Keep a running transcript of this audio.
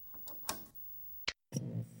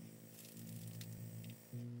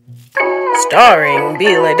starring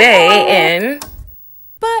Bila Day and...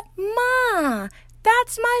 But Ma,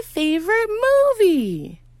 that's my favorite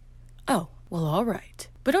movie. Oh, well, all right.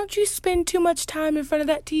 But don't you spend too much time in front of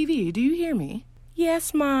that TV, do you hear me?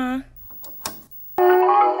 Yes, Ma.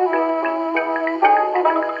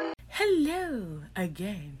 Hello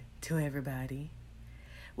again to everybody.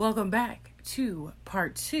 Welcome back to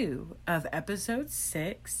part 2 of episode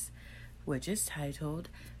 6, which is titled,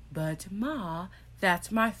 But Ma,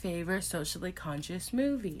 That's My Favorite Socially Conscious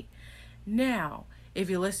Movie. Now, if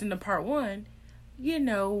you listen to part 1, you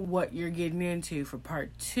know what you're getting into for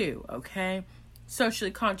part 2, okay?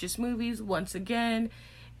 Socially conscious movies, once again,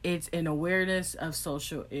 it's an awareness of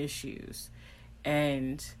social issues.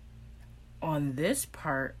 And on this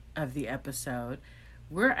part of the episode,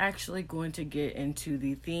 we're actually going to get into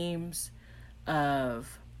the themes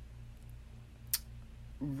of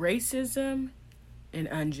racism and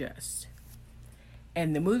unjust.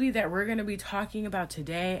 And the movie that we're going to be talking about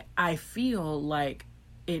today, I feel like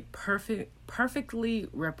it perfectly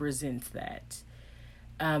represents that.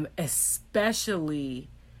 Especially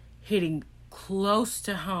hitting close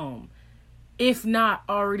to home, if not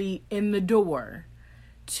already in the door,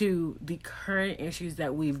 to the current issues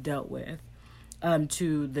that we've dealt with.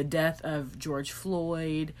 To the death of George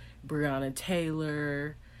Floyd, Breonna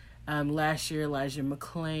Taylor, last year Elijah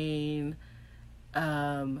McClain,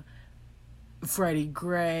 Freddie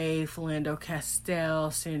Gray, Philando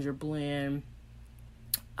Castile, Sandra Bland,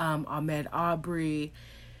 Ahmaud Arbery.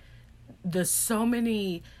 There's so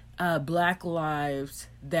many black lives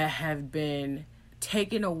that have been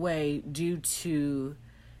taken away due to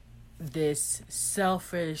this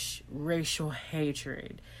selfish racial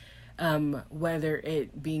hatred. Whether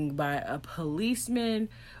it being by a policeman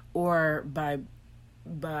or by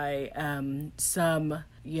some,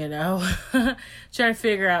 trying to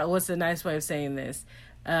figure out what's a nice way of saying this.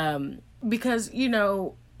 Because,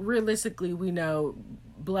 realistically, we know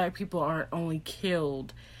black people aren't only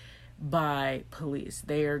killed by police.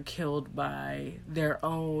 They are killed by their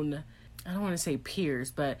own, I don't want to say peers,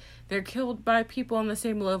 but they're killed by people on the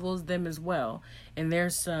same level as them as well. And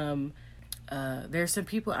there's some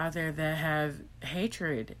people out there that have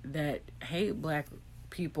hatred, that hate black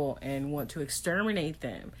people and want to exterminate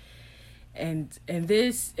them. And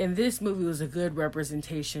this movie was a good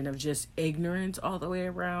representation of just ignorance all the way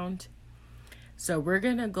around. So we're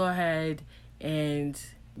going to go ahead and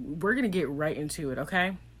we're going to get right into it,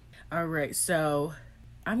 okay? All right, so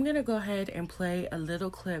I'm going to go ahead and play a little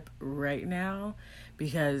clip right now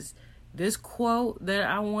because this quote that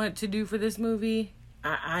I want to do for this movie,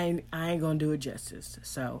 I ain't going to do it justice.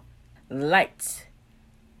 So, lights,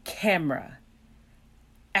 camera,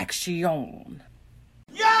 action.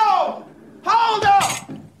 Yo! Hold up!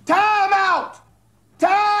 Time out!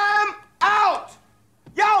 Time out!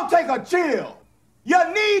 Y'all take a chill.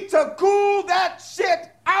 You need to cool that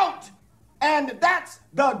shit out. And that's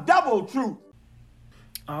the double truth.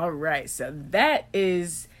 All right, so that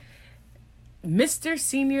is Mr.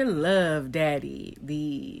 Senior Love Daddy,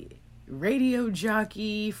 the radio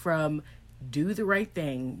jockey from Do the Right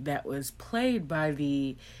Thing that was played by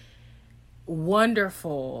the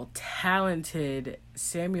wonderful, talented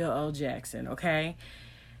Samuel L. Jackson, okay?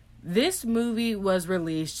 This movie was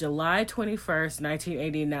released July 21st,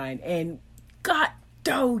 1989, and God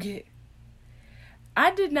dog it,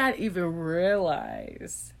 I did not even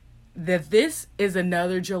realize that this is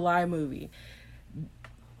another July movie,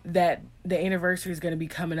 that the anniversary is going to be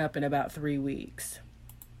coming up in about 3 weeks.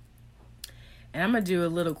 And I'm going to do a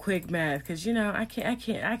little quick math because, I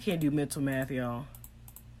can't do mental math, y'all.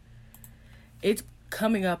 It's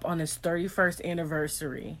coming up on its 31st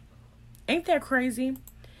anniversary. Ain't that crazy?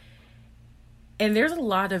 And there's a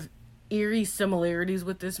lot of eerie similarities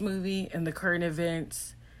with this movie and the current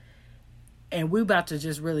events. And we're about to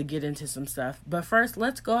just really get into some stuff. But first,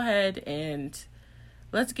 let's go ahead and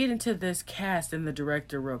let's get into this cast and the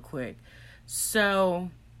director real quick. So,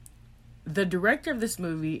 the director of this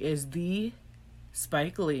movie is the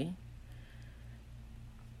Spike Lee.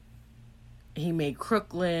 He made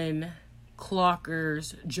Crooklyn,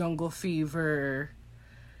 Clockers, Jungle Fever,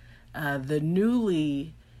 the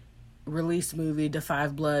newly released movie, Da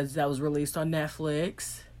 5 Bloods, that was released on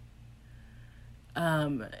Netflix.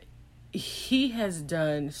 He has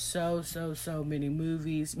done so many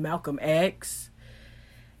movies. Malcolm X.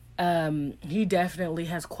 He definitely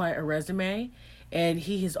has quite a resume, and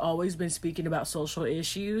he has always been speaking about social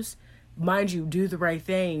issues. Mind you, Do the Right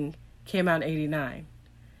Thing came out in 1989,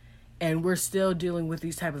 and we're still dealing with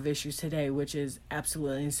these type of issues today, which is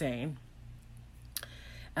absolutely insane.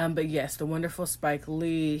 But yes, the wonderful Spike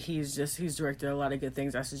Lee, he's directed a lot of good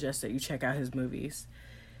things. I suggest that you check out his movies.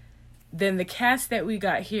 Then the cast that we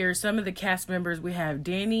got here, some of the cast members, we have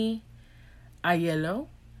Danny Aiello.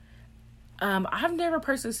 I've never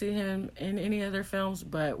personally seen him in any other films,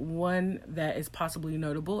 but one that is possibly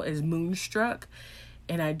notable is Moonstruck.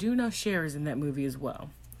 And I do know Cher is in that movie as well.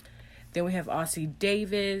 Then we have Ossie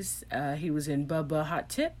Davis. He was in Bubba Hot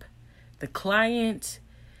Tip, The Client.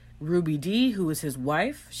 Ruby Dee, who was his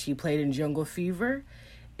wife. She played in Jungle Fever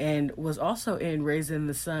and was also in Raising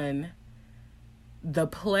the Sun, the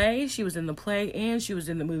play. She was in the play and she was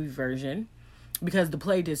in the movie version because the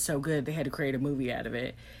play did so good they had to create a movie out of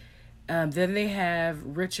it. Then they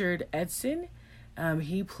have Richard Edson.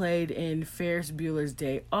 He played in Ferris Bueller's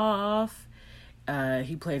Day Off.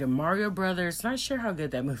 He played in Mario Brothers. Not sure how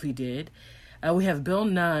good that movie did. We have Bill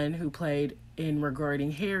Nunn, who played in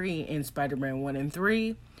Regarding Harry in Spider-Man 1 and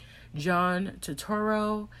 3. John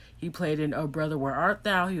Turturro, he played in Oh Brother, Where Art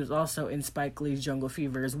Thou? He was also in Spike Lee's Jungle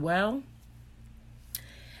Fever as well.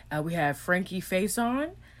 We have Frankie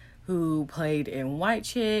Faison, who played in White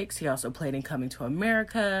Chicks. He also played in Coming to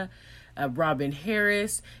America. Robin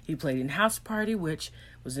Harris, he played in House Party, which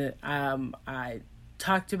was I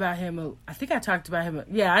talked about him. I think I talked about him.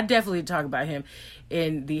 Yeah, I definitely talked about him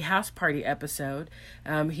in the House Party episode.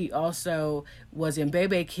 He also was in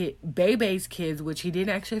Bebe's Kids, which he didn't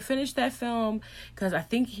actually finish that film because I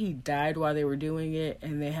think he died while they were doing it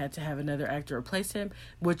and they had to have another actor replace him,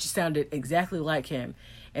 which sounded exactly like him.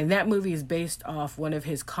 And that movie is based off one of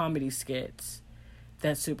his comedy skits.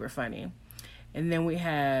 That's super funny. And then we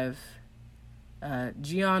have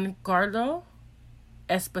Giancarlo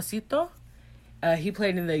Esposito. He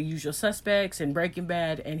played in The Usual Suspects and Breaking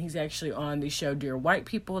Bad, and he's actually on the show Dear White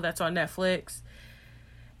People that's on Netflix.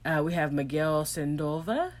 We have Miguel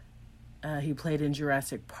Sendova. He played in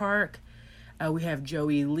Jurassic Park. We have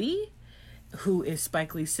Joey Lee, who is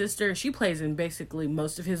Spike Lee's sister. She plays in basically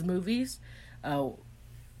most of his movies.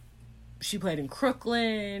 She played in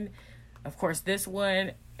Crooklyn, of course this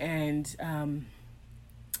one, and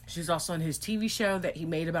she's also on his TV show that he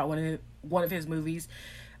made about one of his movies.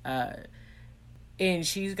 And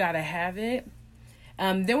She's Gotta Have It.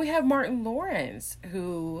 Then we have Martin Lawrence,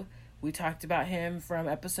 who we talked about him from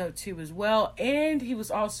episode 2 as well. And he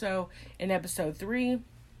was also in episode 3,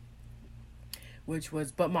 which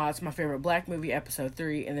was But Maud's My Favorite Black Movie, episode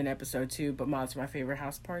 3. And then episode 2, But Maud's My Favorite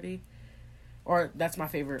House Party. Or That's My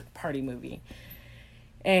Favorite Party Movie.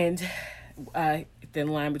 And then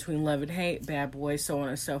Line Between Love and Hate, Bad Boys, so on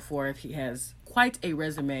and so forth. He has quite a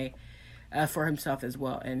resume for himself as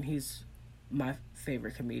well. And he's my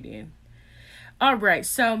favorite comedian. All right,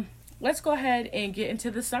 so let's go ahead and get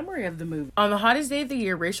into the summary of the movie. On the hottest day of the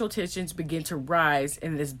year, racial tensions begin to rise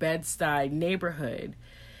in this Bed-Stuy neighborhood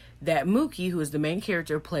that Mookie, who is the main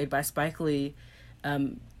character played by Spike Lee,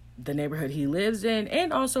 the neighborhood he lives in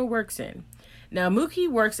and also works in. Now, Mookie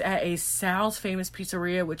works at a Sal's Famous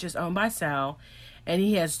Pizzeria, which is owned by Sal, and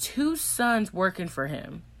he has 2 sons working for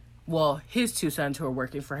him. Well, his 2 sons who are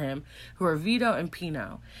working for him, who are Vito and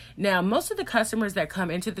Pino. Now, most of the customers that come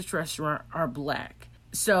into this restaurant are black.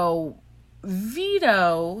 So,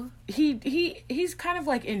 Vito, he's kind of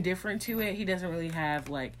like indifferent to it. He doesn't really have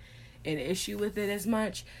like an issue with it as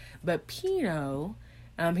much. But Pino,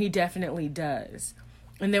 he definitely does.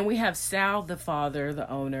 And then we have Sal, the father, the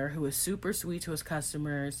owner, who is super sweet to his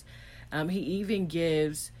customers. He even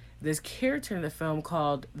gives this character in the film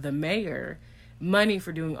called the Mayor money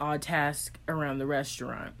for doing odd tasks around the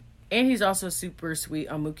restaurant. And he's also super sweet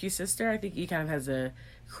on Mookie's sister. I think he kind of has a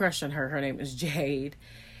crush on her. Her name is Jade.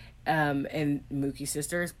 And Mookie's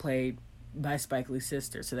sister is played by Spike Lee's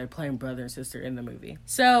sister. So they're playing brother and sister in the movie.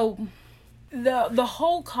 So the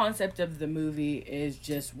whole concept of the movie is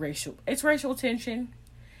just racial tension.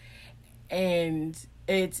 And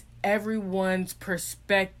it's everyone's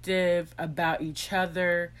perspective about each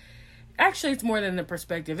other. Actually, it's more than the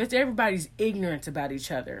perspective. It's everybody's ignorance about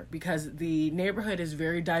each other because the neighborhood is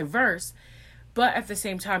very diverse, but at the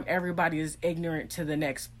same time, everybody is ignorant to the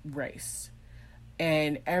next race.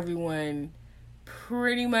 And everyone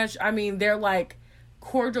pretty much, I mean, they're like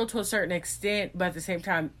cordial to a certain extent, but at the same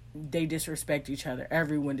time, they disrespect each other.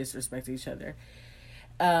 Everyone disrespects each other.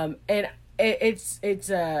 And it's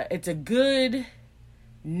a good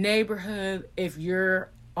neighborhood if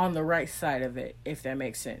you're on the right side of it, if that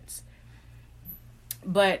makes sense.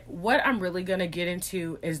 But what I'm really going to get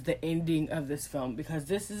into is the ending of this film, because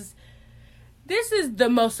this is the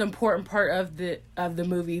most important part of the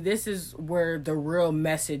movie. This is where the real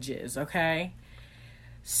message is, okay?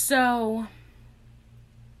 So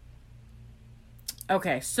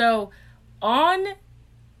on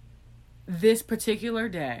this particular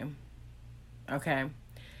day, okay,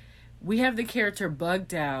 we have the character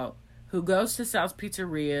Bugged Out, who goes to Sal's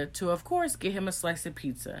Pizzeria to, of course, get him a slice of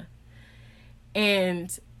pizza.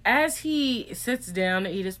 And as he sits down to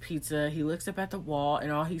eat his pizza, he looks up at the wall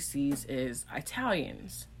and all he sees is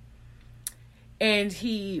Italians. And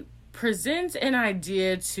he presents an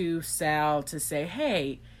idea to Sal to say,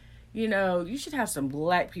 hey, you know, you should have some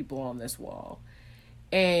black people on this wall.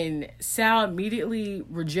 And Sal immediately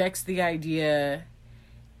rejects the idea.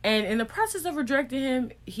 And in the process of rejecting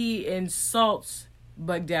him, he insults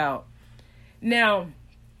Bugged Out. Now,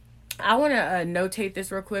 I want to notate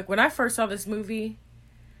this real quick. When I first saw this movie,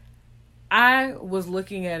 I was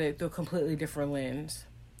looking at it through a completely different lens.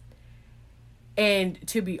 And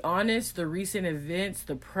to be honest, the recent events,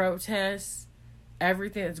 the protests,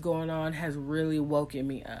 everything that's going on has really woken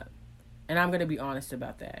me up. And I'm going to be honest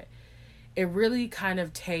about that. It really kind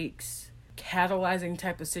of takes catalyzing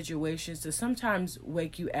type of situations to sometimes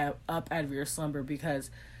wake you up out of your slumber, because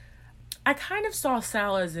I kind of saw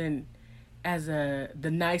Sal as the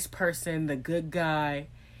nice person, the good guy.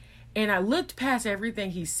 And I looked past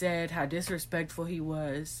everything he said, how disrespectful he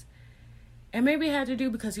was. And maybe it had to do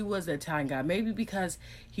because he was the Italian guy. Maybe because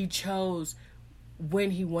he chose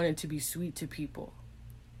when he wanted to be sweet to people.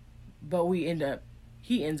 But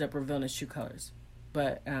he ends up revealing his true colors.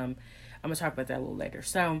 But I'm going to talk about that a little later.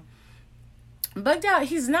 So, Bugged Out,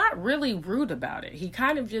 he's not really rude about it. He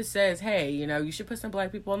kind of just says, hey, you know, you should put some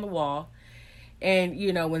black people on the wall. And,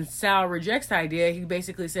 you know, when Sal rejects the idea, he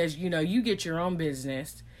basically says, you know, you get your own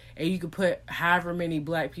business and you can put however many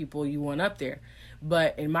black people you want up there.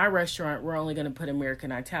 But in my restaurant, we're only going to put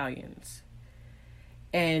American Italians.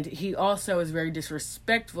 And he also is very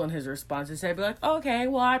disrespectful in his response. He said, like, okay,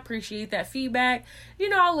 well, I appreciate that feedback. You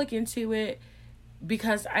know, I'll look into it.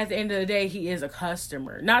 Because at the end of the day, he is a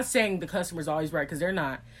customer. Not saying the customer's always right, because they're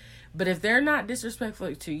not. But if they're not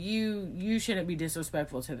disrespectful to you, you shouldn't be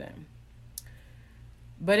disrespectful to them.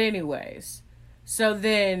 But anyways, so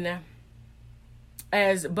then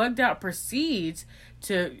as Bugged Out proceeds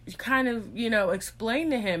to kind of, you know,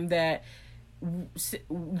 explain to him that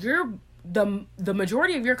the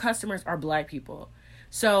majority of your customers are black people.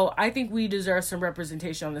 So I think we deserve some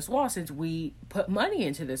representation on this wall since we put money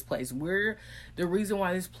into this place. We're the reason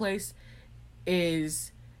why this place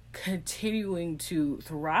is continuing to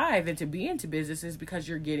thrive and to be into business is because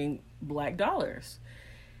you're getting black dollars.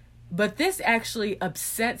 But this actually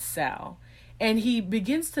upsets Sal. And he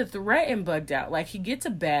begins to threaten Bugged Out. Like, he gets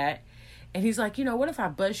a bat and he's like, you know, what if I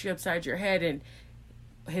bust you upside your head? And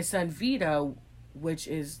his son Vito, which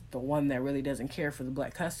is the one that really doesn't care for the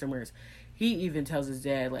black customers, he even tells his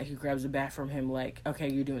dad, like, he grabs a bat from him, like, okay,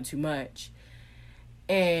 you're doing too much.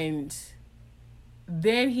 And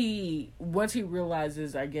then once he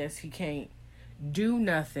realizes, I guess, he can't do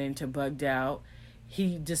nothing to Bugged Out,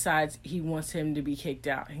 he decides he wants him to be kicked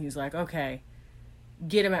out. And he's like, okay,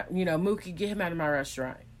 get him out, you know, Mookie, get him out of my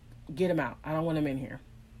restaurant. Get him out. I don't want him in here.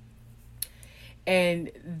 And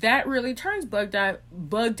that really turns Bugged Out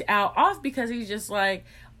off, because he's just like,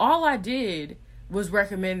 all I did was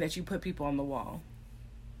recommend that you put people on the wall.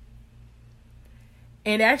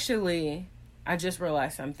 And actually, I just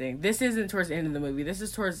realized something. This isn't towards the end of the movie. This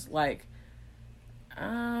is towards, like,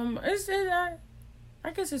 I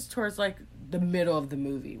guess it's towards, like, the middle of the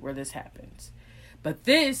movie where this happens. But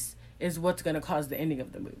this is what's going to cause the ending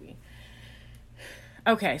of the movie.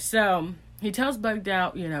 Okay, so he tells Bugged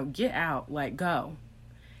Out, you know, get out, like, go.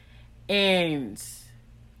 And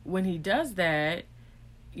when he does that,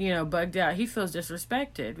 you know, Bugged Out, he feels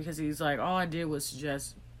disrespected because he's like, all I did was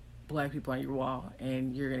suggest black people on your wall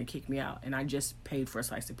and you're going to kick me out. And I just paid for a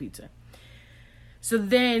slice of pizza. So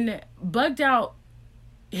then Bugged Out,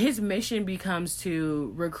 his mission becomes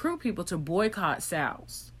to recruit people to boycott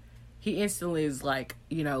Sal's. He instantly is like,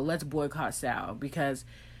 you know, let's boycott Sal because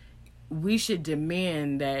we should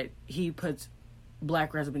demand that he puts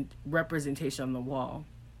black representation on the wall.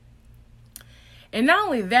 And not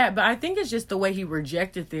only that, but I think it's just the way he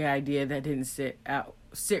rejected the idea that didn't sit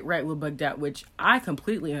right with Bugged Out, which I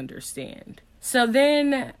completely understand. So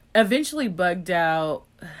then eventually Bugged Out,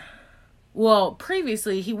 well,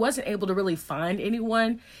 previously he wasn't able to really find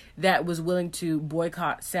anyone that was willing to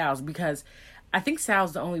boycott Sal's, because I think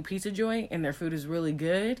Sal's the only pizza joint and their food is really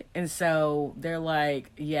good. And so they're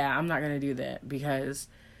like, yeah, I'm not going to do that because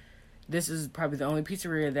this is probably the only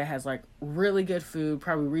pizzeria that has, like, really good food,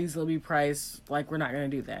 probably reasonably priced. Like, we're not going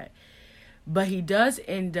to do that. But he does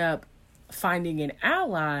end up finding an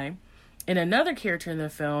ally in another character in the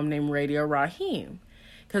film named Radio Raheem.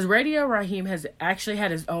 Because Radio Raheem has actually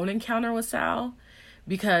had his own encounter with Sal.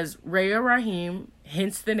 Because Radio Raheem,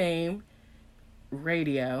 hence the name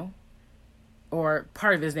Radio, or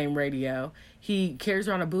part of his name Radio, he carries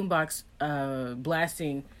around a boombox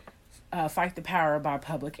blasting fight the power by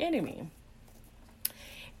Public Enemy.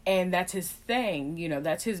 And that's his thing,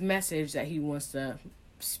 that's his message that he wants to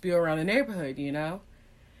spew around the neighborhood,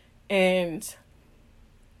 And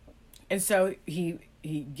so he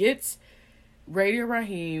gets Radio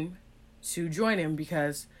Raheem to join him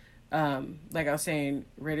because, like I was saying,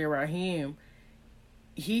 Radio Raheem,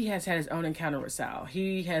 he has had his own encounter with Sal.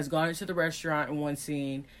 He has gone into the restaurant in one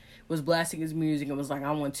scene, was blasting his music, and was like,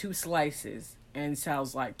 I want 2 slices. And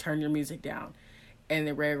Sal's like, turn your music down. And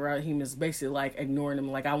then Radio Raheem is basically like ignoring him,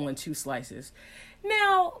 like, I want 2 slices.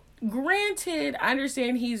 Now, granted, I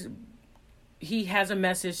understand he has a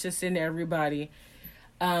message to send to everybody,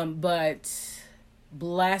 but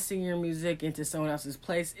blasting your music into someone else's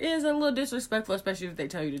place is a little disrespectful, especially if they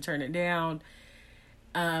tell you to turn it down.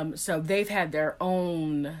 So they've had their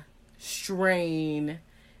own strain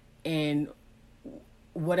in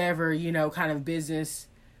whatever, kind of business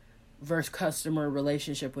versus customer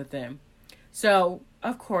relationship with them. So,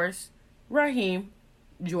 of course, Raheem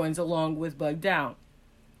joins along with Bugged Out.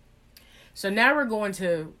 So now we're going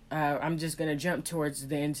to, I'm just going to jump towards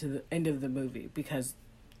the end of the movie because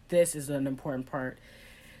this is an important part.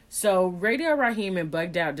 So Radio Raheem and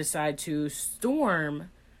Bugged Out decide to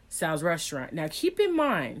storm Sal's restaurant. Now keep in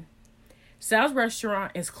mind, Sal's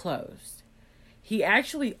restaurant is closed. He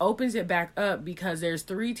actually opens it back up because there's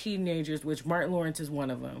 3 teenagers, which Martin Lawrence is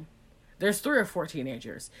one of them. There's 3 or 4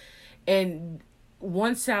 teenagers. And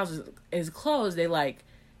once Sal's is closed, they like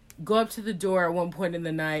go up to the door at one point in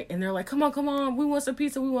the night and they're like, come on, we want some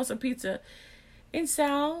pizza. And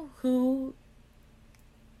Sal, who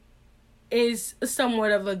is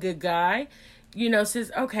somewhat of a good guy,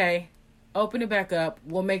 says, okay, open it back up.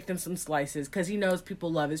 We'll make them some slices because he knows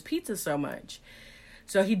people love his pizza so much.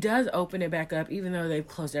 So he does open it back up even though they've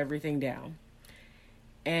closed everything down.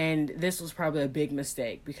 And this was probably a big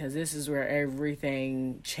mistake because this is where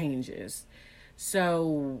everything changes.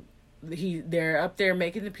 So they're up there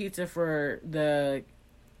making the pizza for the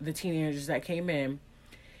teenagers that came in.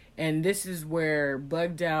 And this is where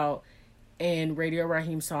Bugged Out and Radio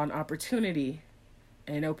Raheem saw an opportunity,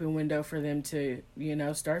 an open window for them to,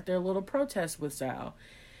 start their little protest with Sal.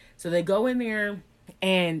 So they go in there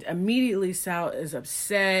and immediately Sal is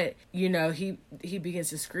upset. He begins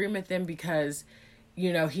to scream at them because,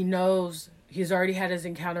 he knows he's already had his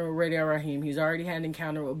encounter with Radio Raheem. He's already had an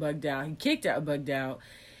encounter with Bugged Out. He kicked out Bugged Out.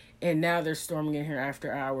 And now they're storming in here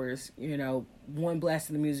after hours, one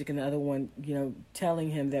blasting the music and the other one, telling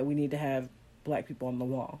him that we need to have black people on the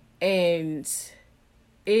wall. And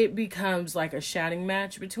it becomes like a shouting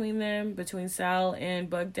match between Sal and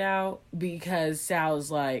Bugged Out, because Sal's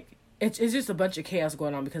like, it's just a bunch of chaos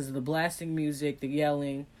going on because of the blasting music, the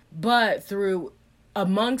yelling. But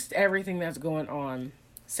amongst everything that's going on,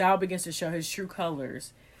 Sal begins to show his true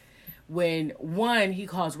colors when, 1, he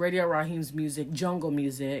calls Radio Raheem's music jungle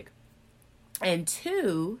music, and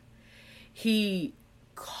 2, he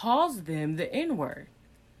calls them the N-word.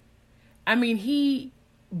 I mean, he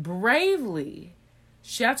bravely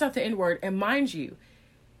shouts out the N-word, and mind you,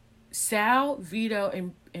 Sal,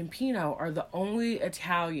 Vito, and Pino are the only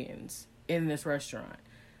Italians in this restaurant.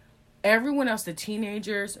 Everyone else, the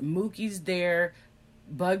teenagers, Mookie's there,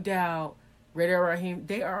 Bugged Out, Radio Raheem,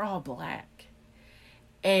 they are all black.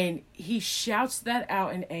 And he shouts that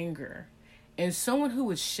out in anger. And someone who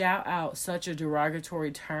would shout out such a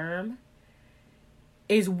derogatory term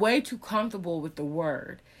is way too comfortable with the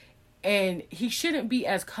word. And he shouldn't be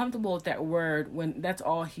as comfortable with that word when that's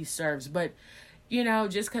all he serves. But,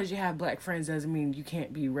 just because you have black friends doesn't mean you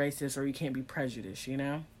can't be racist or you can't be prejudiced,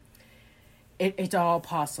 It's all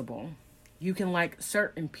possible. You can like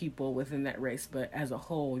certain people within that race, but as a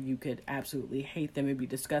whole, you could absolutely hate them and be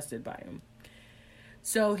disgusted by them.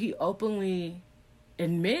 So he openly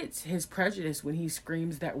admits his prejudice when he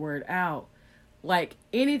screams that word out. Like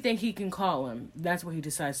anything he can call them, that's what he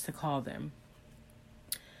decides to call them.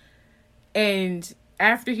 And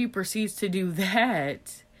after he proceeds to do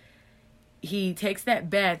that, he takes that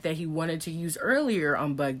bat that he wanted to use earlier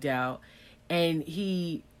on Bugged Out, and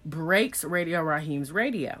he breaks Radio Raheem's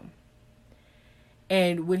radio.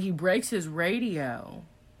 And when he breaks his radio,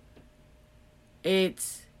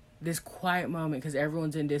 it's this quiet moment because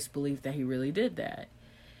everyone's in disbelief that he really did that.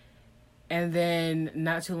 And then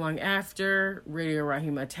not too long after, Radio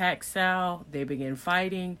Raheem attacks Sal. They begin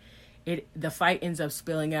fighting. The fight ends up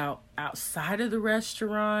spilling out outside of the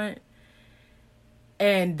restaurant.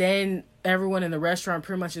 And then everyone in the restaurant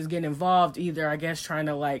pretty much is getting involved, either, I guess, trying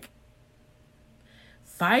to like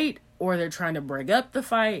fight, or they're trying to break up the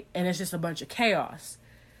fight, and it's just a bunch of chaos.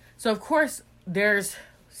 So, of course, there's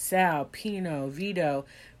Sal, Pino, Vito,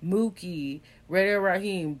 Mookie, Radio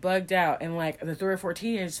Raheem bugged out, and like the 3 or 4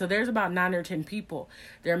 teenagers. So there's about 9 or 10 people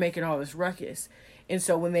that are making all this ruckus. And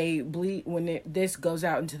so when this goes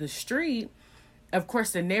out into the street, of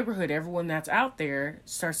course the neighborhood, everyone that's out there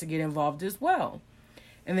starts to get involved as well.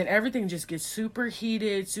 And then everything just gets super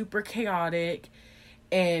heated, super chaotic,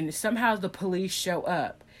 and somehow the police show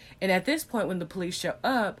up. And at this point, when the police show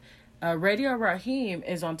up, Radio Raheem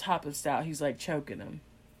is on top of Sal. He's like choking him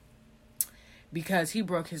because he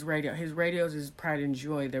broke his radio. His radio is his pride and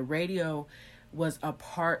joy. The radio was a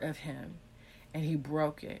part of him, and he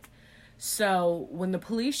broke it. So when the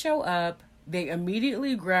police show up, they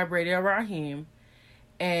immediately grab Radio Raheem,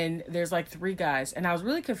 and there's like 3 guys. And I was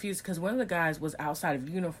really confused because one of the guys was outside of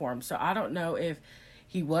uniform. So I don't know if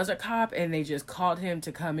he was a cop and they just called him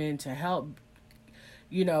to come in to help,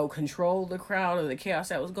 control the crowd or the chaos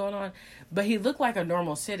that was going on. But he looked like a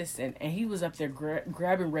normal citizen, and he was up there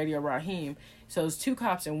grabbing Radio Raheem. So it was 2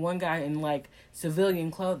 cops and 1 guy in like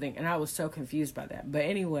civilian clothing, and I was so confused by that. But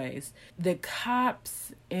anyways, the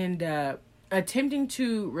cops end up attempting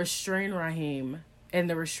to restrain Raheem, and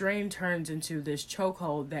the restraint turns into this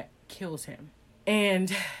chokehold that kills him.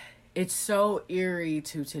 And it's so eerie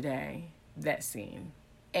to today, that scene.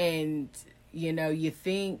 And you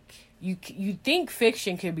think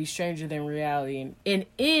fiction could be stranger than reality, and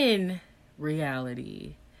in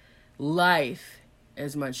reality, life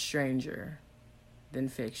is much stranger than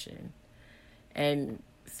fiction, and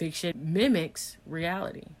fiction mimics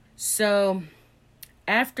reality. So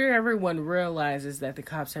after everyone realizes that the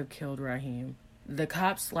cops have killed Raheem, the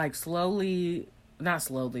cops they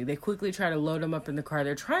quickly try to load him up in the car.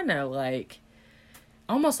 They're trying to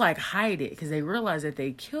almost hide it because they realize that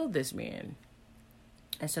they killed this man.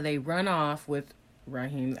 And so they run off with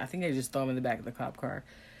Raheem. I think they just throw him in the back of the cop car.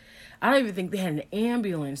 I don't even think they had an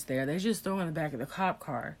ambulance there. They just throw him in the back of the cop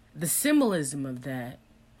car. The symbolism of that,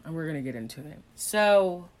 and we're going to get into it.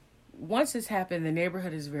 So once this happened, the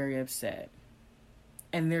neighborhood is very upset.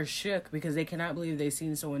 And they're shook because they cannot believe they've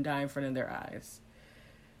seen someone die in front of their eyes.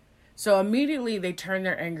 So immediately they turn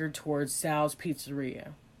their anger towards Sal's Pizzeria,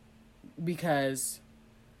 because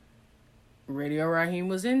Radio Raheem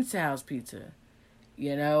was in Sal's Pizza.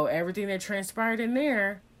 Everything that transpired in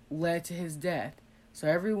there led to his death. So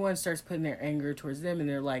everyone starts putting their anger towards them, and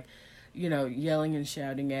they're yelling and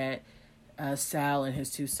shouting at Sal and his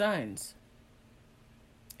 2 sons.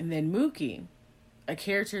 And then Mookie, a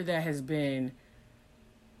character that has been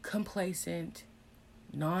complacent,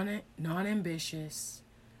 non-ambitious,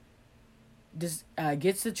 just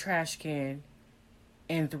gets the trash can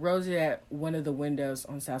and throws it at one of the windows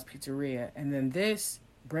on Sal's Pizzeria. And then this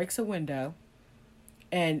breaks a window,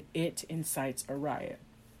 and it incites a riot.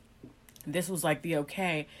 This was the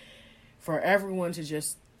okay for everyone to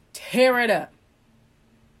just tear it up.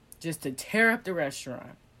 Just to tear up the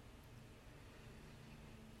restaurant.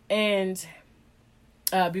 And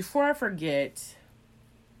before I forget,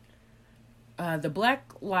 the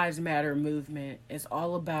Black Lives Matter movement is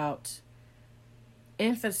all about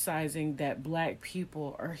emphasizing that Black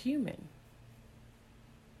people are human.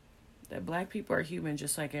 That Black people are human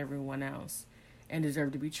just like everyone else, and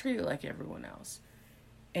deserve to be treated like everyone else.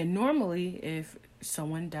 And normally, if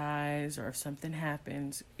someone dies or if something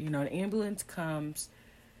happens, an ambulance comes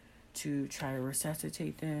to try to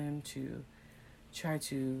resuscitate them, to try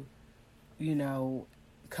to,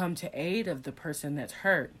 come to aid of the person that's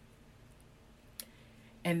hurt.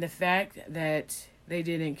 And the fact that they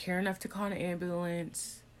didn't care enough to call an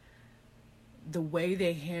ambulance, the way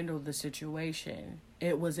they handled the situation,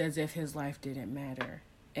 it was as if his life didn't matter.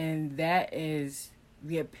 And that is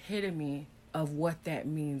the epitome of what that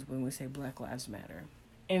means when we say Black Lives Matter.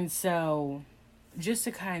 And so, just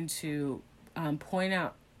to point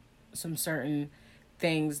out some certain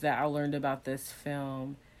things that I learned about this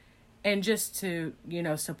film, and just to,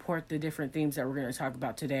 support the different themes that we're going to talk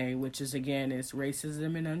about today, which is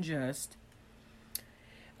racism and unjust.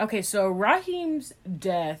 Okay, so Raheem's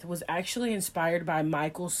death was actually inspired by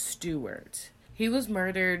Michael Stewart. He was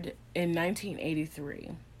murdered in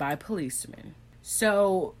 1983 by policemen.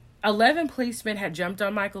 So 11 policemen had jumped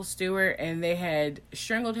on Michael Stewart, and they had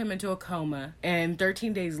strangled him into a coma. And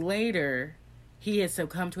 13 days later, he had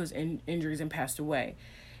succumbed to his injuries and passed away.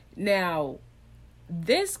 Now,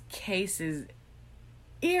 this case is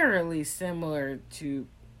eerily similar to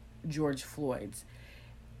George Floyd's.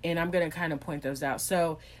 And I'm going to kind of point those out.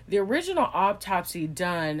 So the original autopsy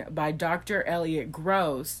done by Dr. Elliot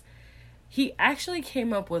Gross, he actually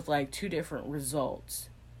came up with 2 different results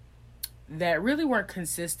that really weren't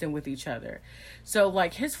consistent with each other. So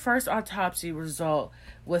his first autopsy result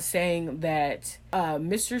was saying that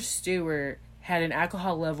Mr. Stewart had an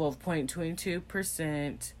alcohol level of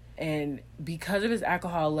 0.22%, And because of his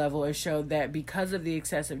alcohol level, it showed that because of the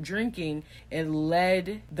excessive drinking, it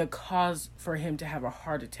led the cause for him to have a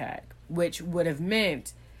heart attack, which would have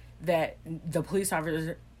meant that the police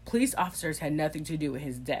officers had nothing to do with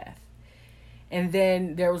his death. And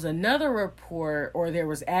then there was another report, or there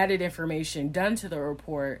was added information done to the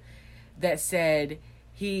report that said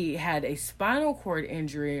he had a spinal cord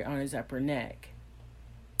injury on his upper neck.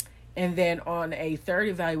 And then on a third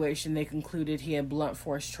evaluation, they concluded he had blunt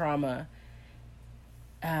force trauma,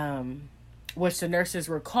 which the nurses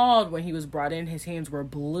recalled when he was brought in, his hands were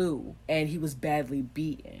blue and he was badly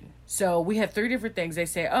beaten. So we had 3 different things. They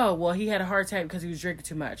say, oh, well, he had a heart attack because he was drinking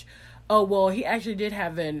too much. Oh, well, he actually did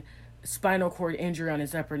have an spinal cord injury on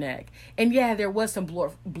his upper neck. And yeah, there was some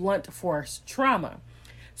blunt force trauma.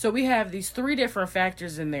 So we have these 3 different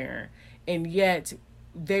factors in there, and yet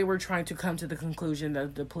they were trying to come to the conclusion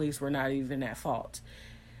that the police were not even at fault.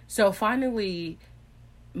 So finally,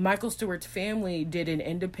 Michael Stewart's family did an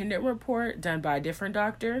independent report done by a different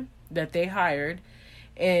doctor that they hired,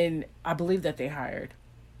 and I believe that they hired.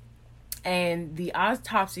 And the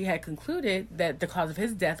autopsy had concluded that the cause of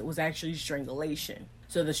his death was actually strangulation.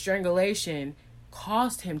 So the strangulation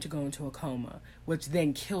caused him to go into a coma, which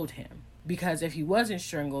then killed him. Because if he wasn't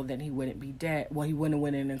strangled, then he wouldn't be dead. Well, he wouldn't have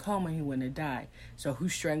went in a coma. He wouldn't have died. So who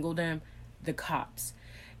strangled him? The cops.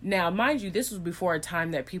 Now, mind you, this was before a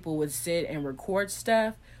time that people would sit and record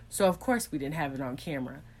stuff. So, of course, we didn't have it on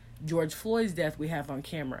camera. George Floyd's death we have on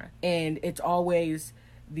camera. And it's always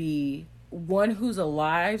the one who's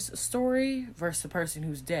alive's story versus the person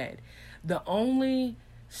who's dead. The only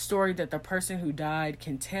story that the person who died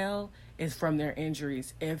can tell is from their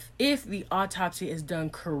injuries, if the autopsy is done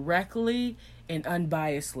correctly and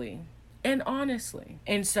unbiasedly and honestly.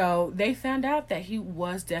 And so they found out that he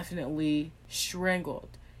was definitely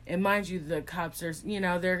strangled. And mind you, the cops are,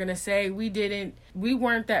 they're going to say, we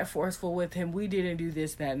weren't that forceful with him. We didn't do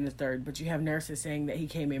this, that, and the third. But you have nurses saying that he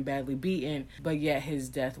came in badly beaten, but yet his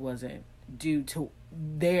death wasn't due to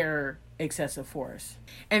their excessive force.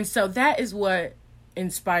 And so that is what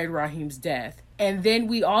inspired Raheem's death. And then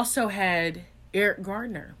we also had Eric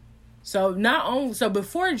Gardner. So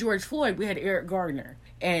before George Floyd, we had Eric Gardner.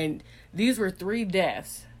 And these were 3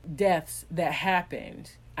 deaths that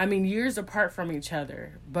happened. I mean, years apart from each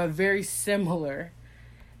other, but very similar.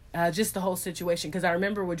 Just the whole situation. Because I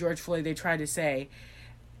remember with George Floyd, they tried to say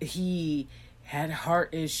he had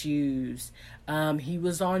heart issues. He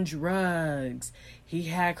was on drugs. He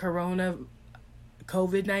had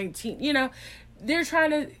COVID-19. They're trying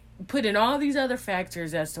to put in all these other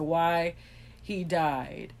factors as to why he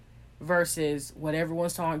died, versus what everyone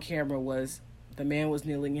saw on camera was the man was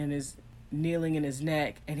kneeling in his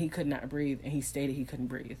neck and he could not breathe, and he stated he couldn't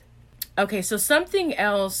breathe. Okay, so something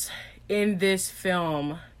else in this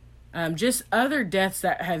film, just other deaths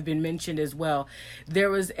that have been mentioned as well.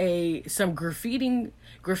 There was some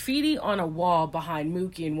graffiti on a wall behind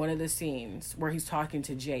Mookie in one of the scenes where he's talking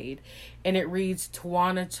to Jade, and it reads,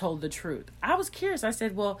 "Tawana told the truth." I was curious. I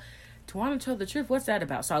said, well, Tawana told the truth, what's that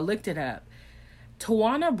about? So I looked it up.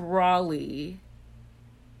 Tawana Brawley,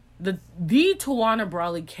 the Tawana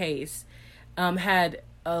Brawley case, had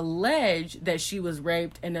alleged that she was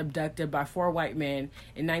raped and abducted by 4 white men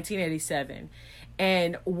in 1987.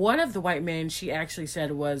 And one of the white men, she actually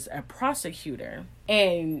said, was a prosecutor.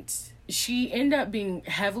 And she ended up being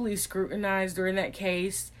heavily scrutinized during that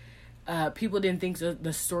case. People didn't think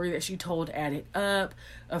the story that she told added up.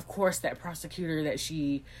 Of course, that prosecutor that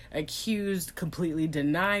she accused completely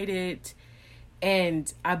denied it.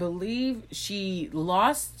 And I believe she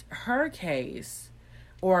lost her case,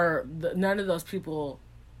 or none of those people,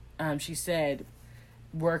 she said,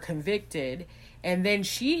 were convicted. And then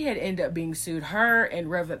she had ended up being sued. Her and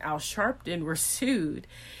Reverend Al Sharpton were sued.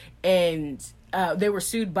 And they were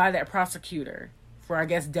sued by that prosecutor for, I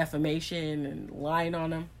guess, defamation and lying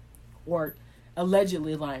on him, or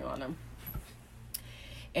allegedly lying on him.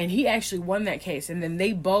 And he actually won that case. And then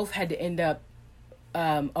they both had to end up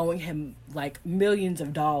owing him like millions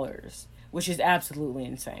of dollars, which is absolutely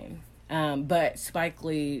insane. But Spike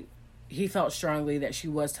Lee, he felt strongly that she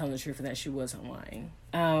was telling the truth and that she wasn't lying.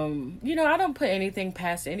 I don't put anything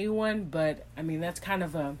past anyone, but I mean, that's kind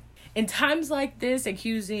of in times like this,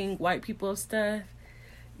 accusing white people of stuff,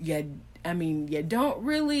 you don't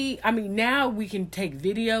really, now we can take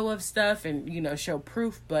video of stuff and, show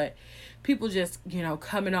proof, but people just,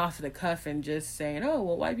 coming off the cuff and just saying, oh,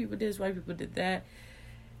 well, white people did this, white people did that.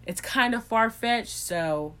 It's kind of far-fetched,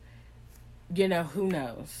 so, who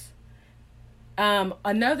knows?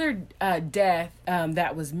 Another death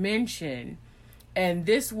that was mentioned, and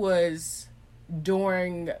this was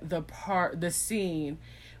during the scene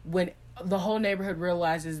when the whole neighborhood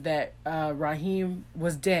realizes that Raheem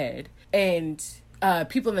was dead, and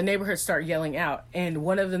people in the neighborhood start yelling out. And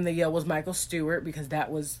one of them they yell was Michael Stewart, because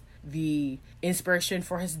that was the inspiration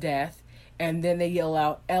for his death. And then they yell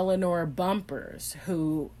out Eleanor Bumpurs,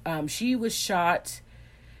 who she was shot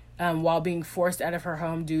while being forced out of her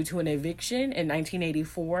home due to an eviction in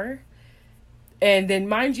 1984. And then,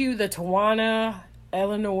 mind you, the Tawana,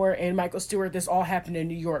 Eleanor, and Michael Stewart, this all happened in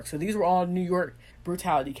New York. So these were all New York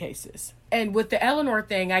brutality cases. And with the Eleanor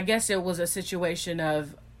thing, I guess it was a situation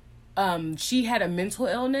of she had a mental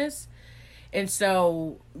illness. And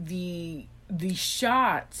so the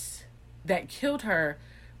shots that killed her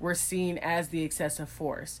were seen as the excessive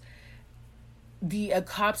force. The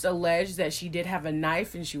cops alleged that she did have a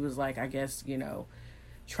knife, and she was like, I guess,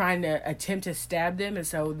 trying to attempt to stab them. And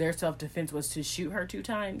so their self-defense was to shoot her 2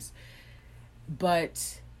 times.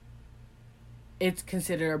 But it's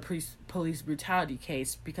considered a police brutality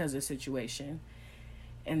case because of the situation.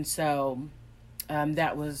 And so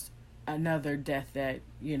that was another death that,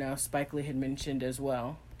 Spike Lee had mentioned as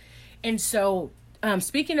well. And so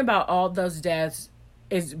speaking about all those deaths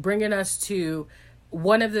is bringing us to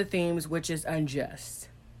one of the themes, which is unjust.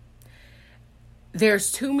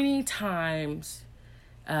 There's too many times,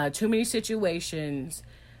 too many situations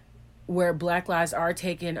where Black lives are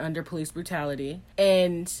taken under police brutality.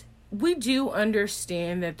 And we do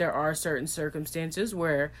understand that there are certain circumstances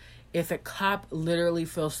where if a cop literally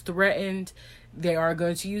feels threatened, they are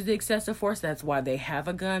going to use the excessive force. That's why they have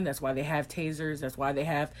a gun. That's why they have tasers. That's why they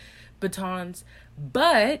have batons.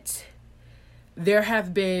 But there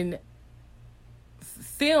have been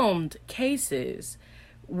filmed cases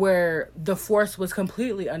where the force was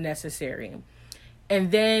completely unnecessary.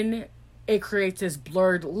 And then it creates this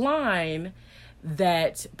blurred line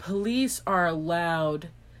that police are allowed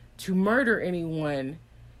to murder anyone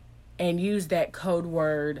and use that code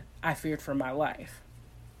word, I feared for my life.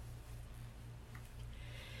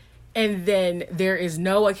 And then there is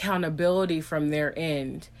no accountability from their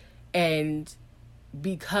end. And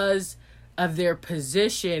because of their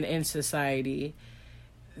position in society,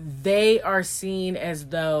 they are seen as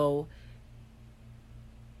though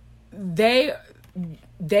they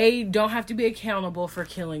don't have to be accountable for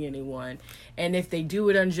killing anyone. And if they do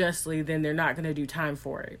it unjustly, then they're not going to do time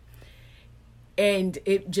for it. And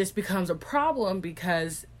it just becomes a problem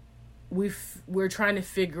because we're trying to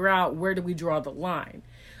figure out, where do we draw the line?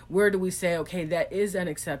 Where do we say, okay, that is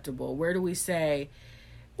unacceptable? Where do we say,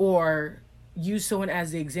 or use someone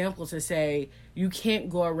as the example to say, you can't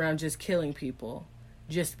go around just killing people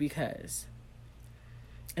just because.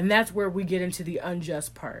 And that's where we get into the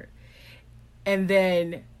unjust part. And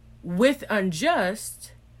then with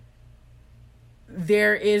unjust,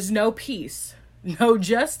 there is no peace, no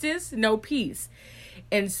justice, no peace.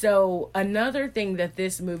 And so another thing that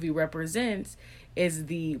this movie represents is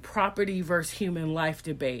the property versus human life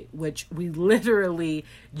debate, which we literally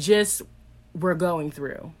just were going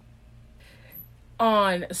through.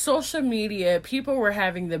 On social media, people were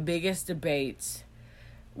having the biggest debates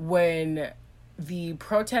when the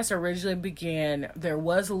protests originally began. There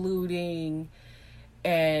was looting,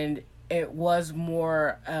 and it was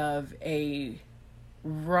more of a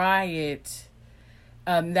riot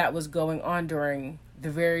that was going on during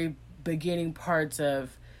the very beginning parts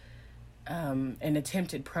of an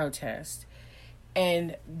attempted protest.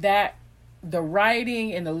 And that the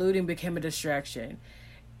rioting and the looting became a distraction.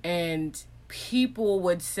 And people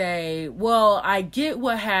would say, well, I get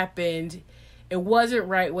what happened. It wasn't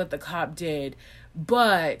right what the cop did,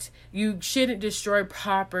 but you shouldn't destroy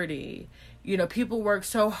property. People work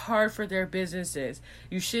so hard for their businesses.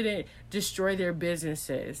 You shouldn't destroy their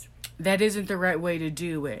businesses. That isn't the right way to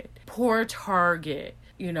do it. Poor Target,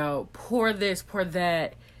 poor this, poor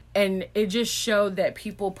that. And it just showed that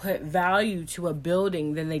people put value to a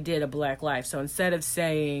building than they did a Black life. So instead of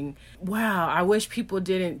saying, wow, I wish people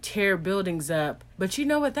didn't tear buildings up, but you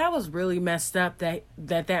know what? That was really messed up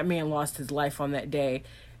that man lost his life on that day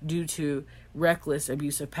due to reckless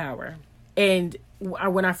abuse of power. And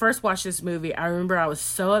when I first watched this movie, I remember I was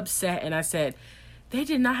so upset, and I said, they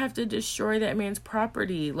did not have to destroy that man's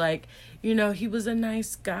property. He was a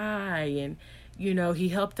nice guy, and he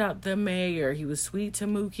helped out the mayor. He was sweet to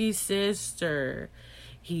Mookie's sister.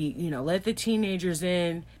 He, let the teenagers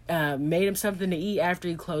in, made him something to eat after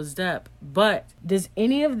he closed up. But does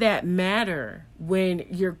any of that matter when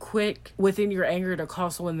you're quick within your anger to call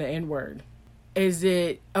someone the N-word? Is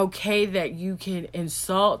it okay that you can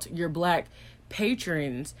insult your Black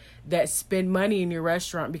patrons that spend money in your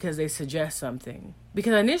restaurant because they suggest something?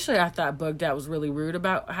 Because initially I thought Bugged Out was really rude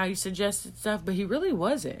about how he suggested stuff, but he really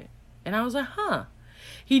wasn't. And I was like,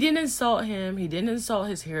 He didn't insult him. He didn't insult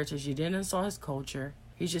his heritage. He didn't insult his culture.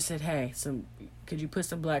 He just said, hey, could you put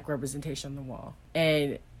some black representation on the wall?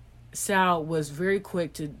 And Sal was very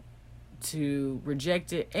quick to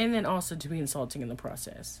reject it, and then also to be insulting in the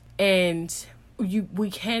process. And we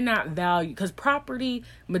cannot value, because property,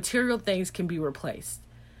 material things can be replaced.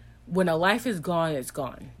 When a life is gone, it's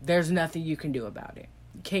gone. There's nothing you can do about it.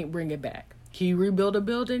 You can't bring it back. Can you rebuild a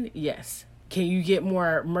building? Yes. Can you get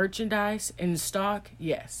more merchandise in stock?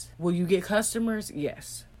 Yes. Will you get customers?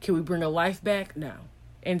 Yes. Can we bring a life back? No.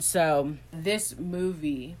 And so this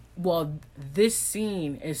movie, this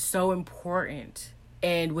scene is so important.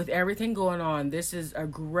 And with everything going on, this is a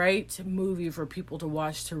great movie for people to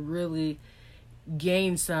watch to really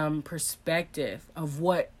gain some perspective of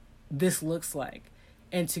what this looks like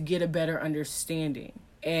and to get a better understanding.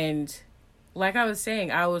 And like I was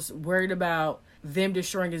saying, I was worried about them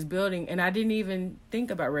destroying his building, and I didn't even think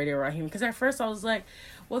about Radio Raheem, because at first I was like,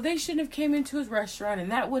 well, they shouldn't have came into his restaurant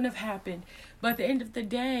and that wouldn't have happened. But at the end of the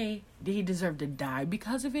day, did he deserve to die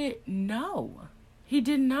because of it? No, he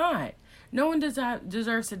did not. No one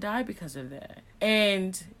deserves to die because of that.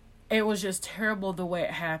 And it was just terrible the way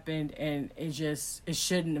it happened, and it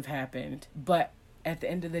shouldn't have happened. But at the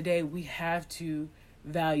end of the day, we have to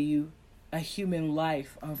value a human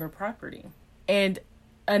life over property. And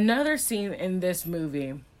another scene in this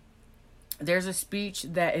movie, there's a speech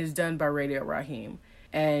that is done by Radio Raheem,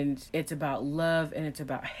 and it's about love and it's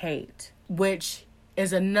about hate, which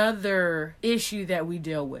is another issue that we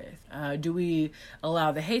deal with. Do we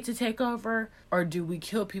allow the hate to take over, or do we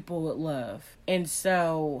kill people with love? And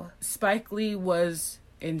so Spike Lee was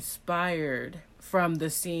inspired from the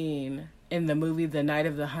scene in the movie The Night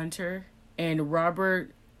of the Hunter, and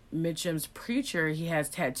Robert Mitchum's Preacher, he has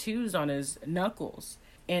tattoos on his knuckles.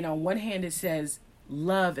 And on one hand it says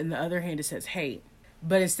love, and the other hand it says hate.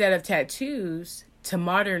 But instead of tattoos, to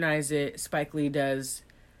modernize it, Spike Lee does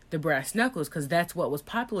the brass knuckles, because that's what was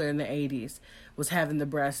popular in the 80s, was having the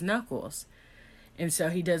brass knuckles. And so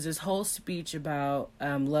he does this whole speech about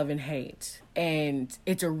love and hate. And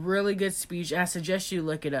it's a really good speech. I suggest you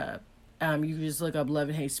look it up. You can just look up Love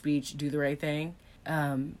and Hate speech, Do the Right Thing.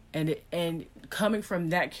 And coming from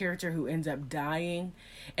that character who ends up dying,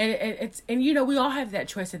 and you know, we all have that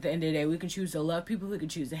choice at the end of the day. We can choose to love people, we can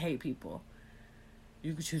choose to hate people.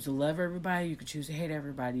 You can choose to love everybody, you can choose to hate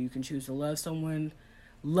everybody. You can choose to love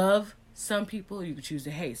some people, you can choose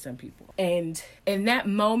to hate some people. And in that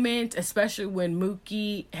moment, especially when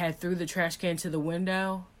Mookie had threw the trash can to the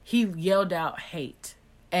window, he yelled out hate.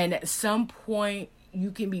 And at some point,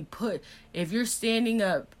 you can be put, if you're standing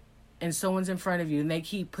up and someone's in front of you and they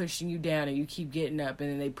keep pushing you down and you keep getting up, and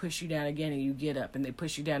then they push you down again and you get up, and they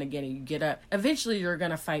push you down again and you get up, eventually you're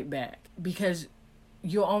going to fight back, because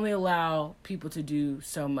you'll only allow people to do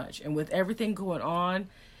so much. And with everything going on,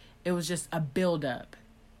 it was just a buildup.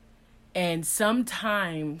 And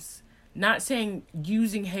sometimes, not saying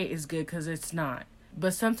using hate is good, because it's not,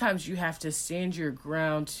 but sometimes you have to stand your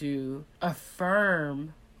ground to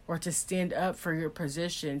affirm or to stand up for your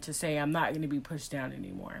position, to say, I'm not going to be pushed down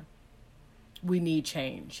anymore. We need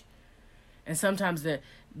change. And sometimes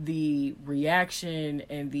the reaction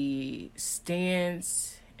and the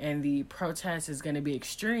stance and the protest is going to be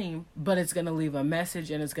extreme, but it's going to leave a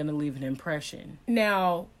message and it's going to leave an impression.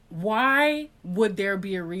 Now, why would there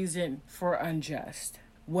be a reason for unjust?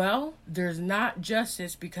 Well, there's not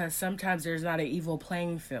justice because sometimes there's not an even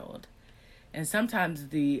playing field. And sometimes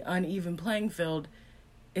the uneven playing field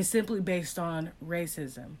is simply based on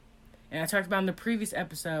racism. And I talked about in the previous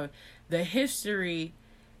episode, the history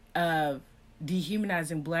of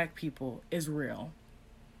dehumanizing Black people is real.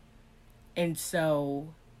 And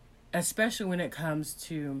so, especially when it comes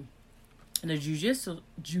to the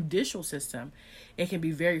judicial system, it can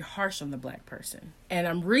be very harsh on the Black person. And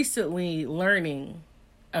I'm recently learning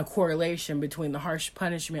a correlation between the harsh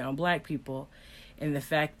punishment on Black people and the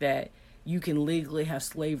fact that you can legally have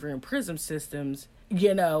slavery and prison systems.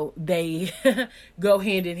 You know, they go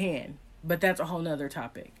hand in hand, but that's a whole nother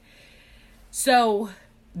topic. So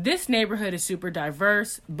this neighborhood is super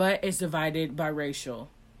diverse, but it's divided by racial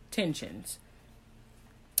tensions.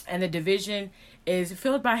 And the division is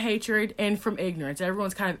filled by hatred and from ignorance.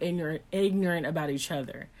 Everyone's kind of ignorant about each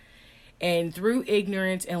other. And through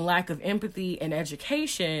ignorance and lack of empathy and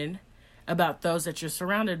education about those that you're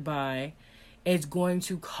surrounded by, it's going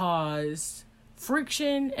to cause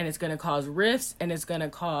friction, and it's going to cause rifts, and it's going to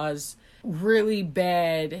cause really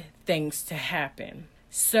bad things to happen.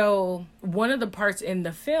 So one of the parts in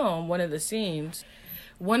the film, one of the scenes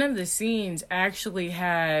actually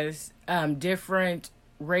has different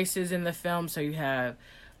races in the film. So you have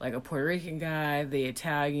like a Puerto Rican guy, the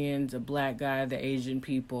Italians, a black guy, the Asian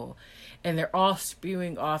people. And they're all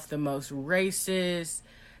spewing off the most racist,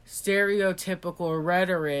 stereotypical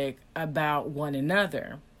rhetoric about one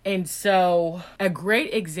another. And so, a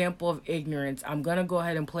great example of ignorance, I'm going to go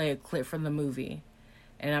ahead and play a clip from the movie.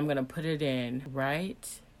 And I'm going to put it in right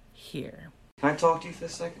here. Can I talk to you for a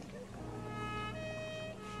second?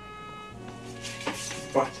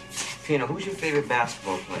 What? Pino, who's your favorite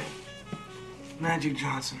basketball player? Magic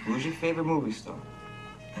Johnson. Who's your favorite movie star?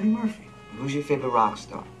 Eddie Murphy. Who's your favorite rock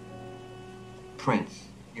star? Prince.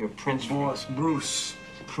 You're a Prince fan. Boss, Bruce.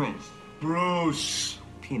 Prince. Bruce.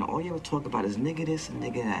 Pino, all you ever talk about is nigga this and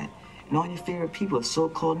nigga that. And all your favorite people are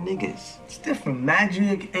so-called niggas. It's different.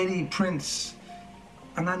 Magic, Eddie, Prince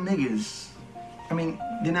are not niggas. I mean,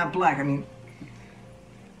 they're not black. I mean,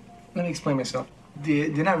 let me explain myself. They're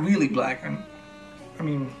not really black. I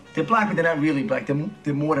mean, they're black, but they're not really black.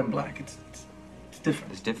 They're more than black. It's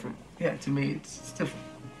different. It's different? Yeah, to me, it's different.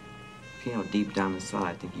 Pino, deep down inside,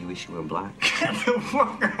 I think you wish you were black. Get the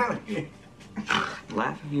fuck out of here.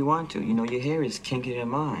 Laugh if you want to. You know, your hair is kinkier than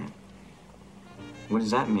mine. What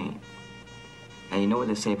does that mean? And you know what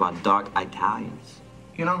they say about dark Italians?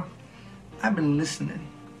 You know, I've been listening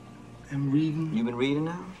and reading. You been reading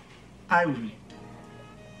now? I read.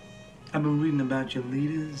 I've been reading about your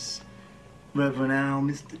leaders, Reverend Al,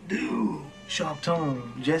 Mr. Dew, Sharp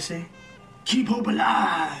Tone, Jesse. Keep hope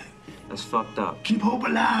alive. That's fucked up. Keep hope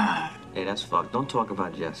alive. Hey, that's fucked. Don't talk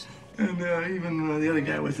about Jesse. And even the other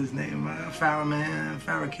guy, what's his name?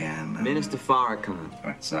 Farrakhan. Minister Farrakhan. All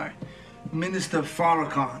right, sorry. Minister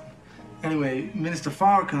Farrakhan. Anyway, Minister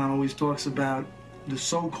Farrakhan always talks about the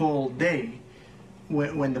so-called day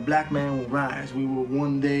when the black man will rise. We will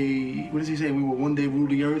one day, what does he say? We will one day rule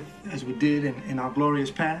the earth as we did in our glorious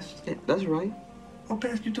past. Yeah, that's right. What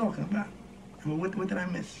past you talking about? I mean, what did I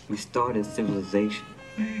miss? We started civilization.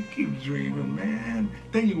 Man, keep dreaming, man.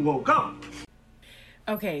 Then you woke up.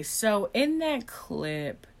 Okay, so in that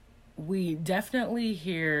clip, we definitely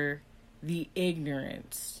hear the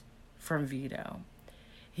ignorance from Vito.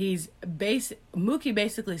 Mookie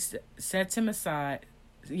basically sets him aside,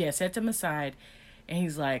 and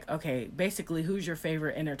he's like, okay, basically, who's your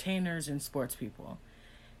favorite entertainers and sports people?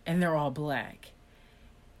 And they're all black.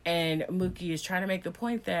 And Mookie is trying to make the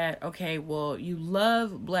point that, okay, well, you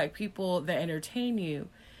love black people that entertain you,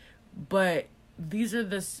 but these are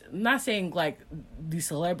not saying like these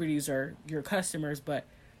celebrities are your customers, but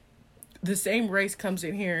the same race comes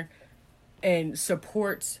in here and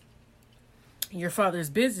supports your father's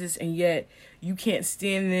business, and yet you can't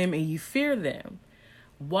stand them and you fear them.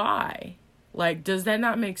 Why? Like, does that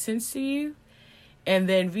not make sense to you? And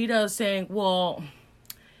then Vito's saying, well,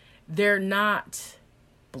 they're not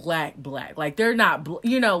black. Like, they're not,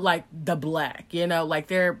 like the black, like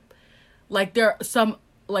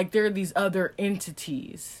they're these other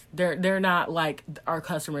entities. They're not like our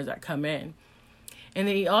customers that come in. And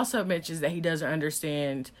then he also mentions that he doesn't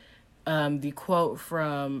understand the quote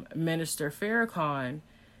from Minister Farrakhan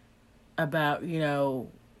about,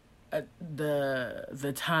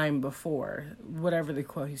 the time before, whatever the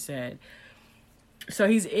quote he said. So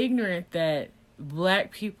he's ignorant that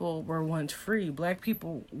black people were once free. Black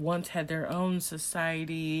people once had their own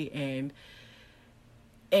society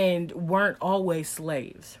and weren't always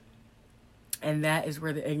slaves. And that is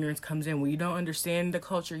where the ignorance comes in. When you don't understand the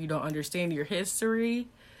culture, you don't understand your history,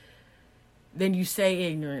 then you say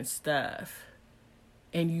ignorant stuff.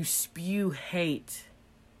 And you spew hate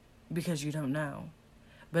because you don't know.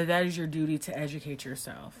 But that is your duty to educate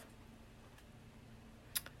yourself.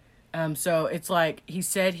 So it's like he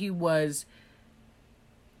said he was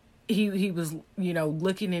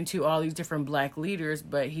looking into all these different black leaders,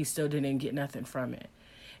 but he still didn't get nothing from it.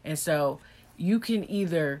 And so you can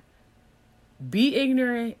either be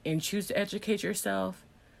ignorant and choose to educate yourself,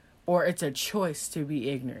 or it's a choice to be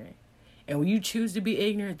ignorant. And when you choose to be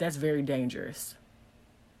ignorant, that's very dangerous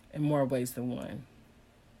in more ways than one.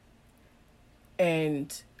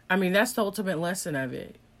 And I mean, that's the ultimate lesson of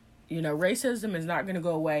it. Racism is not going to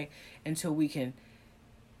go away until we can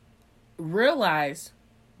realize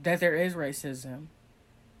that there is racism.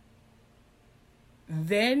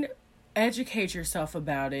 Then educate yourself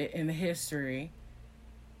about it in the history.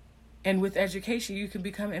 And with education, you can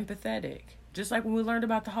become empathetic. Just like when we learned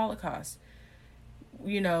about the Holocaust.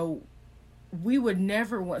 We would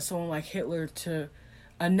never want someone like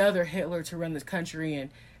another Hitler to run this country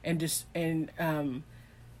and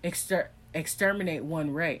exterminate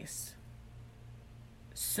one race.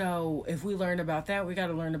 So if we learn about that, we got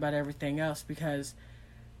to learn about everything else, because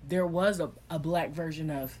there was a black version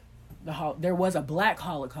of there was a black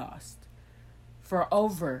Holocaust for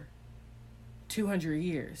over 200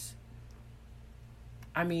 years.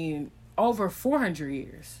 I mean, over 400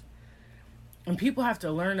 years. And people have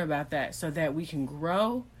to learn about that so that we can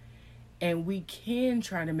grow and we can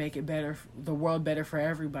try to make it better, the world better for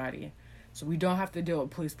everybody. So we don't have to deal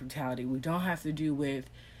with police brutality. We don't have to deal with,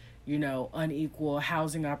 unequal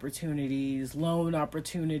housing opportunities, loan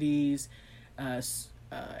opportunities,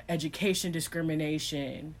 education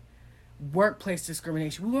discrimination, workplace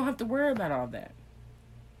discrimination. We won't have to worry about all that.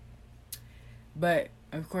 But,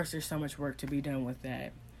 of course, there's so much work to be done with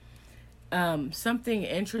that. Something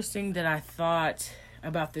interesting that I thought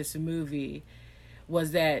about this movie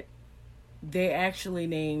was that they actually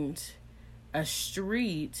named a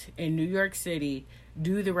street in New York City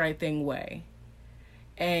Do the Right Thing Way.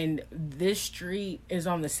 And this street is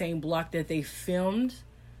on the same block that they filmed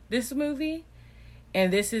this movie.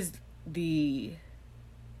 And this is the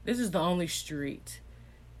only street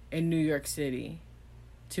in New York City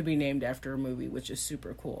to be named after a movie, which is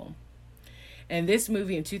super cool. And this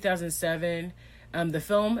movie in 2007, the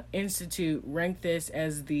Film Institute ranked this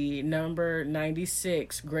as the number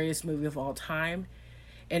 96 greatest movie of all time.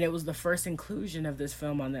 And it was the first inclusion of this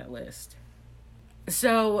film on that list.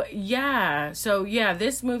 So yeah,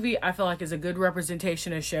 this movie I feel like is a good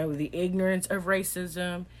representation to show the ignorance of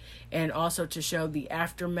racism and also to show the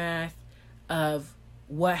aftermath of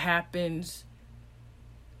what happens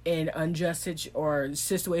in unjust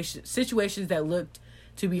situations that looked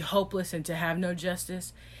to be hopeless and to have no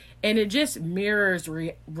justice. And it just mirrors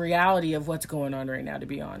reality of what's going on right now, to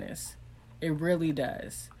be honest. It really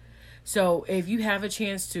does. So if you have a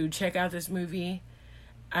chance to check out this movie,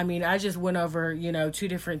 I mean, I just went over, 2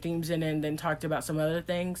 different themes in it and then talked about some other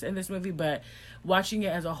things in this movie, but watching it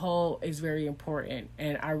as a whole is very important,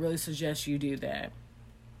 and I really suggest you do that.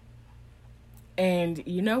 And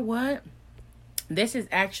you know what? This is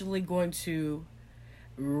actually going to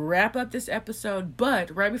wrap up this episode,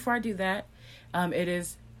 but right before I do that, it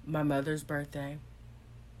is my mother's birthday,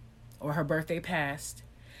 or her birthday past,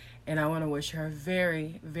 and I want to wish her a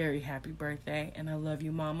very, very happy birthday, and I love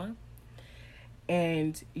you, Mama.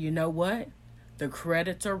 And you know what? The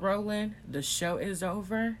credits are rolling, the show is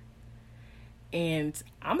over, and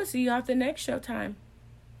I'm gonna see you at the next showtime.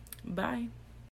 Bye.